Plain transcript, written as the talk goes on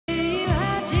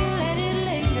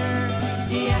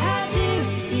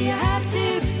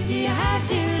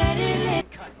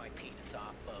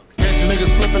nigga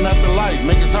slipping at the light,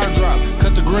 make his heart drop,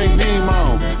 cut the green beam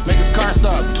on, make his car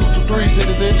stop. 223s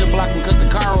hit his engine block and cut the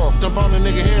car off. Dump on the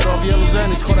nigga head off yellow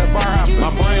Zannies, call that bar hopping.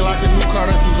 My brain like a new car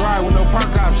that's in drive with no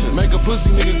park options. Make a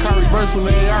pussy nigga car reverse when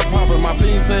the AR popping. My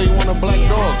fiend say he want a black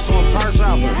dog, so I'm tar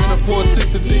shopping. Finna pour 6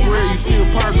 and thick red, you still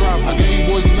par dropping. I gave you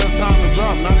boys enough time to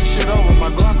drop, now this shit over.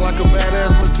 My Glock like a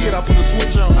badass little kid, I put a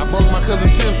switch on. I broke my cousin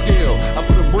 10 scale, I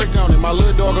put a brick on it. My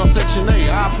little dog on section 8,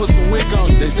 I put some wick on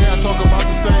it. They say I talk about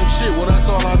the same shit, well that's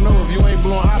all I know. If you ain't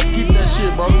blowing hops, keep that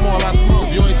shit, bro. The more I smoke.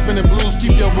 If you ain't spinning blues,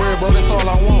 keep your bread, bro. That's all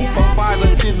I want. 4 5s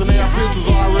and 10s and AR filters,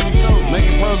 all I really told.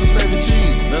 Making pros and saving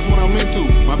cheese, that's what I'm into.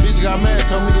 My bitch got mad,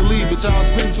 told me to leave, bitch I was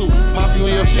spin to. Pop you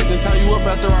in your shit, then tie you up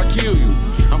after I kill you.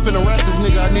 I'm finna rap this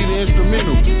nigga, I need an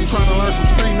instrumental. You tryna learn some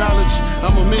street knowledge?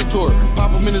 I'm a mentor.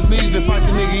 Pop him in his knees, then fight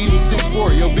the nigga, he was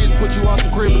 6'4". Your bitch put you out the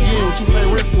crib again, what you pay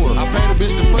rent for? I paid a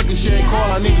bitch to fuck and she ain't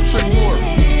call, I need to trick more.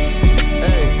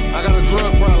 Hey, I got a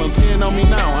drug problem, 10 on me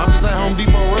now. I'm just at Home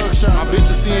Depot rug shop. My bitch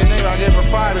is CNA, I gave her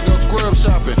 5 to go scrub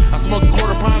shopping. I smoke a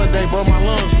quarter pound a day, bro, my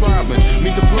lungs throbbing.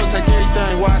 Meet the plug, take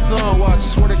everything while son watch. I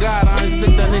swear to God, I ain't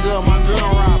stick that nigga up my gun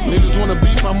robbing. Niggas wanna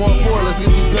beef, I'm all for it, let's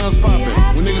get these guns popping.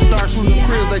 When niggas start shooting them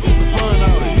cribs, they took the fun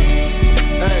out of it.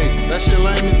 Hey, that shit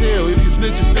lame as hell. If you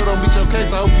snitch and still don't beat your case,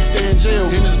 I hope you stay in jail.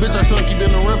 Him this bitch, I told him keep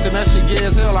interrupting, that shit gay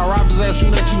as hell. I robbed his ass,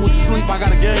 shooting at you with the sleep, I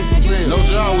got a game for sale. No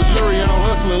job with jury, I'm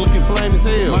hustling, looking flame as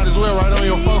hell. Might as well right on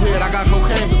your forehead, I got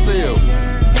cocaine for sale.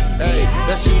 Hey,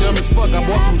 that shit dumb as fuck. I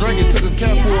bought some drink and took a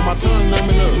cap full, my tongue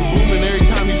numbing up. Booming every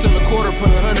time you send a quarter,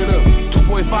 put 100 up.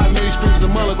 2.5 million streams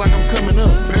of mud look like I'm coming up.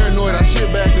 Paranoid, I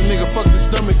shit back, the nigga fucked his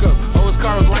stomach up. Oh, his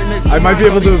car was right next to I might be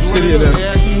able to obsidian him. They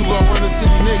asked me who gon' run the city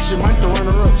next year, Mike the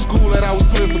runner up. School that I was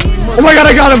living for 3 months. Oh my god,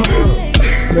 I got him!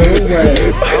 No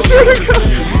way. I swear to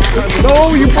God.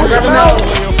 No, you broke him out!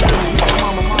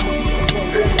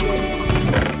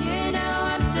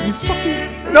 You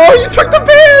fucking... No, you took the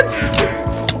bands!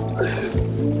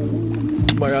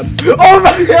 Oh my god. Oh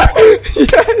my god!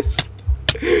 Yes!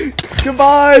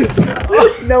 Goodbye!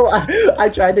 No, I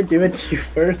tried to do it to you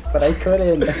first, but I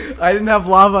couldn't. I didn't have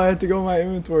lava, I had to go in my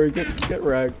inventory. Get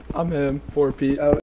wrecked. I'm him, 4 Pete.